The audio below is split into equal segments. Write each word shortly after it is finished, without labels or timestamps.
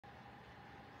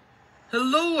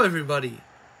Hello everybody!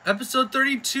 Episode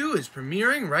 32 is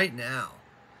premiering right now.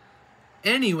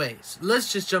 Anyways,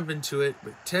 let's just jump into it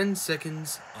with 10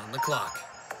 seconds on the clock.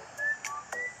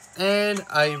 And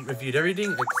I reviewed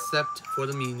everything except for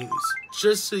the Me News,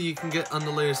 just so you can get on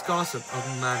the latest gossip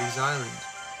of Maddie's Island.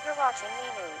 You're watching Me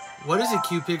News. What is it,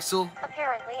 Q-Pixel?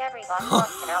 Apparently everyone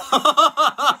wants to know.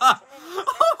 Oh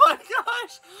my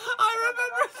gosh! I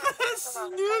remember this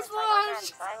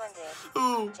newsflash!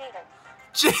 Who?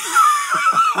 There's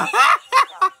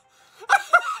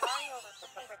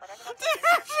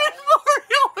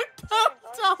Mario and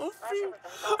Tomodachi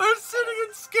are sitting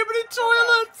in skibbity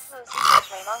toilets!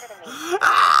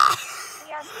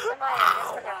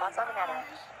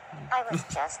 I was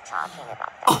just talking about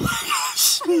that. Oh my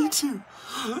gosh, me too!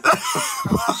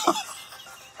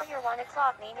 For your 1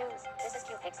 o'clock Me News, this is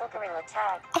Q-Pixel Gorilla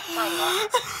Tag. Signing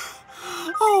off.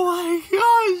 Oh my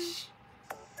gosh!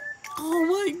 Oh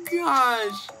my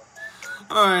gosh!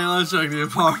 Alright, let's check the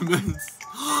apartments.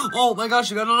 Oh my gosh,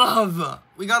 we got a love!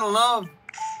 We got a love!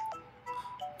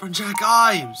 From Jack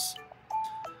Ives!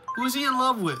 Who is he in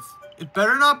love with? It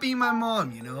better not be my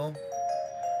mom, you know?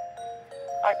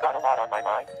 I've got a lot on my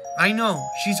mind. I know,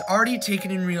 she's already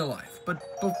taken in real life, but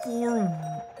before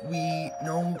we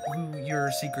know who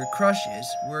your secret crush is,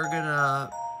 we're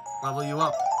gonna level you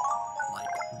up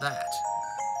like that.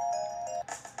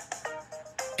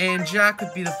 And Jack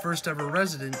would be the first ever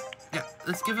resident. Yeah,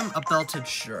 let's give him a belted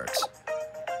shirt.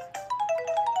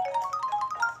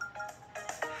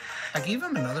 I gave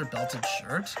him another belted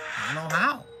shirt. I don't know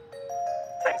how.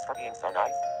 Thanks for being so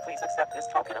nice. Please accept this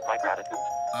token of my gratitude.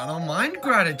 I don't mind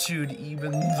gratitude,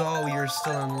 even though you're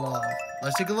still in love.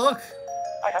 Let's take a look.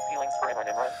 I have feelings for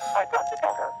Imran. I've got to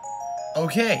tell her.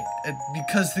 Okay,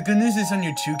 because the good news is on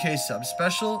your 2K sub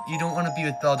special, you don't want to be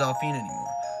with Belle Delphine anymore.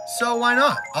 So why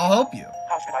not? I'll help you.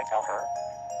 How should I tell her?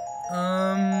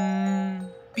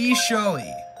 Be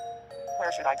showy.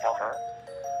 Where should I tell her?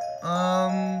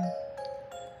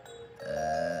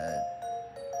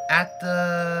 At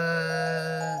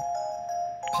the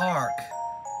park.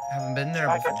 Haven't been there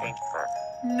Should I before. get changed first?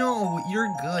 No, you're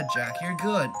good, Jack. You're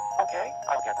good. Okay,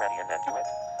 I'll get ready and then do it.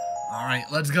 Alright,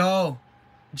 let's go.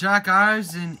 Jack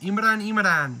Ives and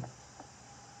Imran.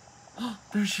 Oh,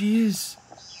 there she is.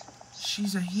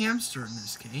 She's a hamster in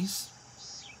this case.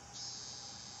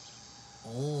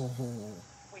 Oh.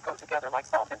 We go together like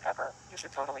salt and pepper. You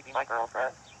should totally be my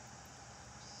girlfriend.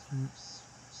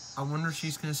 I wonder if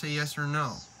she's gonna say yes or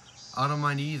no. I don't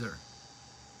mind either.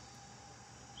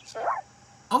 Sure.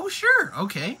 Oh, sure.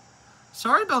 Okay.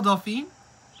 Sorry, Belle Delphine.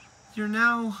 Your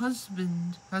now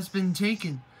husband has been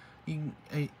taken.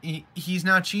 He's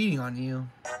now cheating on you.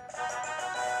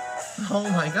 Oh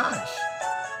my gosh.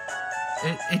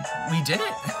 We did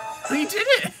it. We did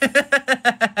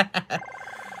it.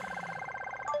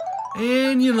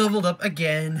 And you leveled up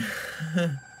again.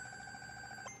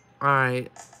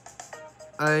 Alright.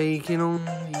 I can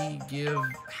only give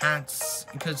hats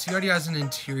because he already has an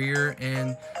interior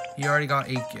and he already got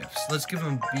 8 gifts. Let's give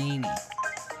him beanie.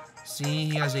 See,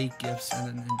 he has 8 gifts and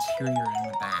an interior in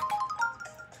the back.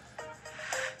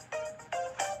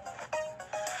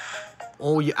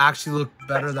 Oh, you actually look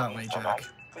better that way, Jack.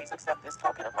 Please accept this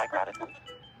token of my gratitude.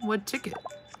 What ticket?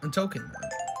 A token.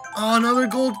 Oh, another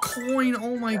gold coin.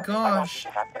 Oh my gosh.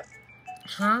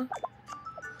 Huh?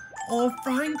 Oh,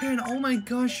 frying pan. Oh my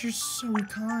gosh, you're so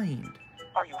kind.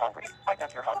 Are you hungry? I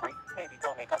bet you're hungry. Maybe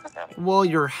go make us a sandwich. Well,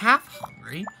 you're half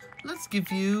hungry. Let's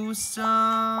give you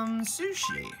some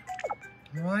sushi.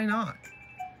 Why not?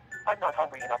 I'm not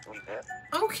hungry enough to eat this.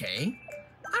 Okay.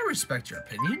 I respect your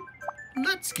opinion.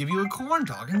 Let's give you a corn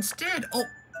dog instead. Oh,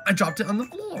 I dropped it on the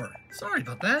floor. Sorry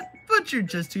about that, but you're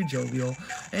just too jovial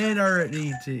and are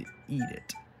ready to eat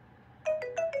it.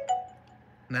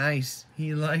 Nice.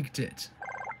 He liked it.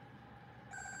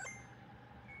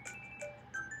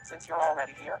 Since you're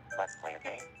already here, let's play a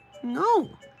game. No,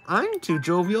 I'm too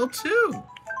jovial too.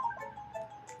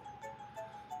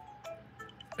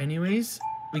 Anyways,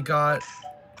 we got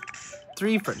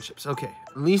 3 friendships. Okay,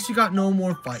 at least you got no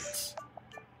more fights.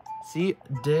 See,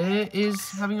 De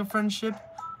is having a friendship.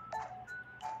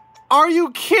 Are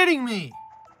you kidding me?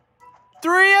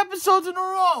 3 episodes in a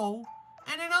row,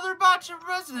 and another batch of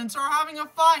residents are having a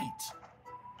fight.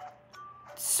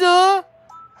 Sir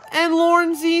and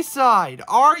Lauren's Eastside.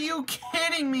 Are you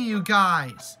kidding me, you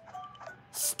guys?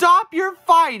 Stop your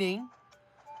fighting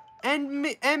and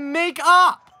make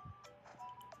up.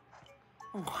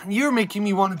 Oh, you're making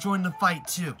me want to join the fight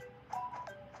too.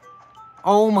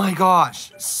 Oh my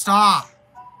gosh, stop.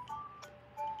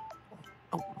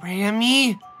 Oh,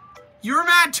 Rami, you're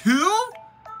mad too?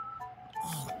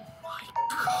 Oh my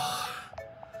god.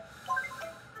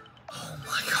 Oh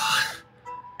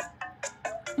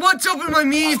What's up with my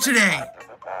memes today? After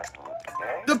the bad mood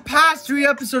today, The past 3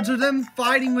 episodes are them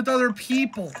fighting with other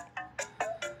people.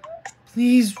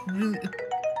 Please, really.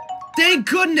 Thank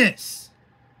goodness.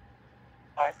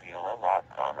 I feel a lot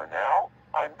calmer now.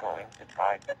 I'm going to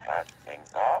try to patch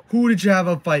things up. Who did you have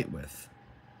a fight with?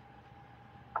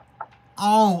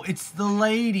 Oh, it's the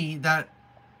lady that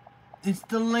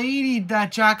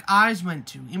Jack Eyes went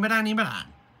to. Ibadan.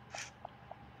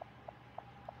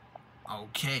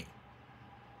 Okay.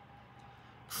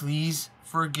 Please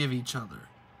forgive each other.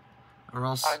 Or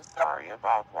else I'm sorry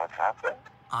about what happened.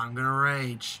 I'm gonna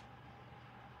rage.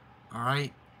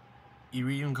 Alright?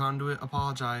 Iridium Conduit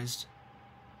apologized.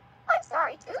 I'm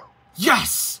sorry too.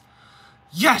 Yes!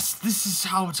 Yes! This is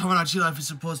how Tomodachi Life is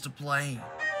supposed to play.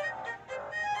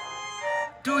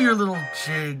 Do your little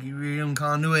jig, Iridium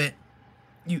Conduit.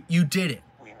 You did it.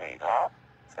 We made up.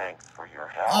 Thanks for your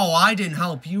help. Oh, I didn't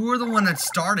help. You were the one that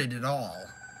started it all.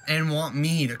 And want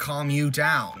me to calm you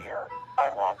down. Here, I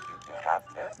want you to have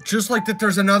this. Just like that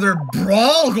there's another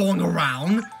brawl going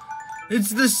around. It's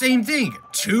the same thing.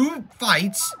 2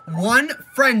 fights, 1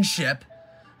 friendship,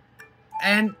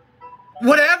 and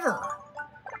whatever.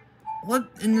 What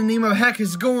in the name of heck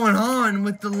is going on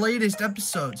with the latest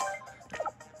episodes?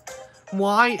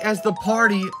 Why has the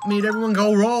party made everyone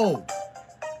go rogue?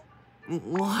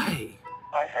 Why?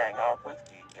 I hang out with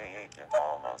DJ Agent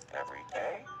almost every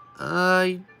day.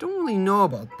 I don't really know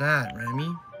about that,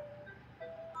 Remy.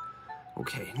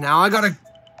 Okay, now I gotta...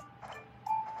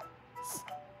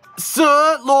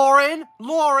 Sir, Lauren,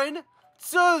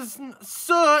 Sir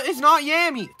is not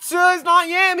Yummy. Sir is not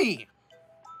Yummy.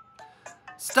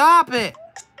 Stop it.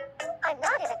 I'm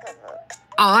not in a good mood.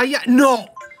 No.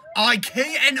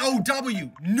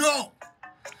 IKNOW. No.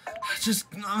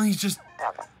 He's just...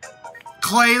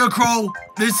 Clay the Crow,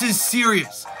 this is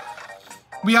serious.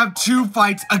 We have 2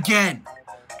 fights again.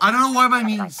 I don't know why my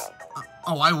memes...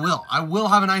 Oh, I will. I will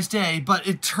have a nice day, but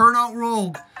it turned out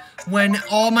rogue when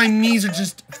all my memes are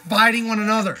just fighting one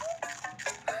another.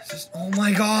 Oh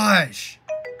my gosh.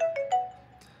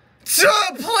 Sir,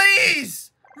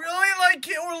 please! Really like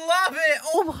it or love it.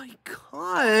 Oh my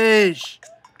gosh.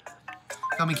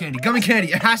 Gummy candy. Gummy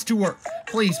candy. It has to work.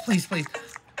 Please, please, please.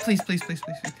 Please, please, please,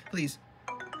 please, please, please.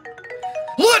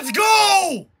 Let's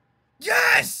go!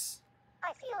 Yes!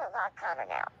 I feel a lot calmer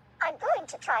now. I'm going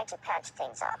to try to patch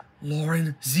things up.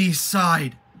 Lauren Z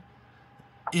side.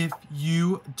 If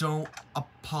you don't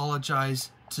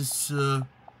apologize to Sir,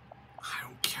 I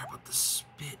don't care about the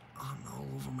spit on all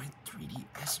over my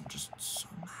 3DS. I'm just so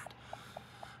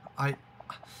mad.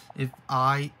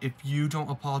 If you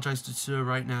don't apologize to Sir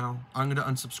right now, I'm gonna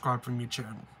unsubscribe from your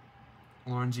channel.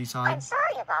 Lauren Z side. I'm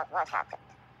sorry about what happened.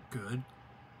 Good.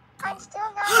 I'm still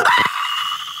not.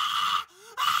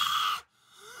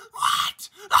 What?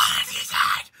 Lauren Z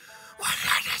side. What did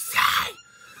I just say?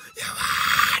 You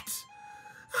what?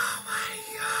 Oh my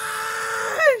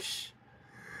gosh.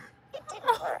 It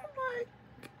didn't work. My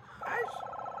gosh.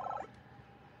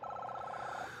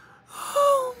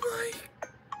 Oh my.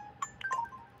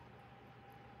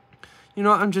 You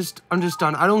know what? I'm just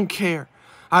done. I don't care.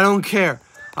 I don't care.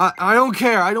 I don't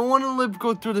care. I don't want to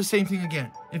go through the same thing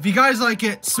again. If you guys like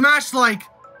it, smash like,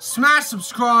 smash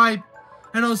subscribe,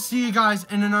 and I'll see you guys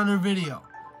in another video.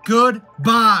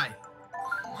 Goodbye.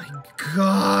 Oh my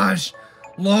gosh.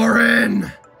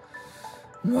 Lauren,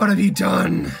 what have you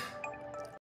done?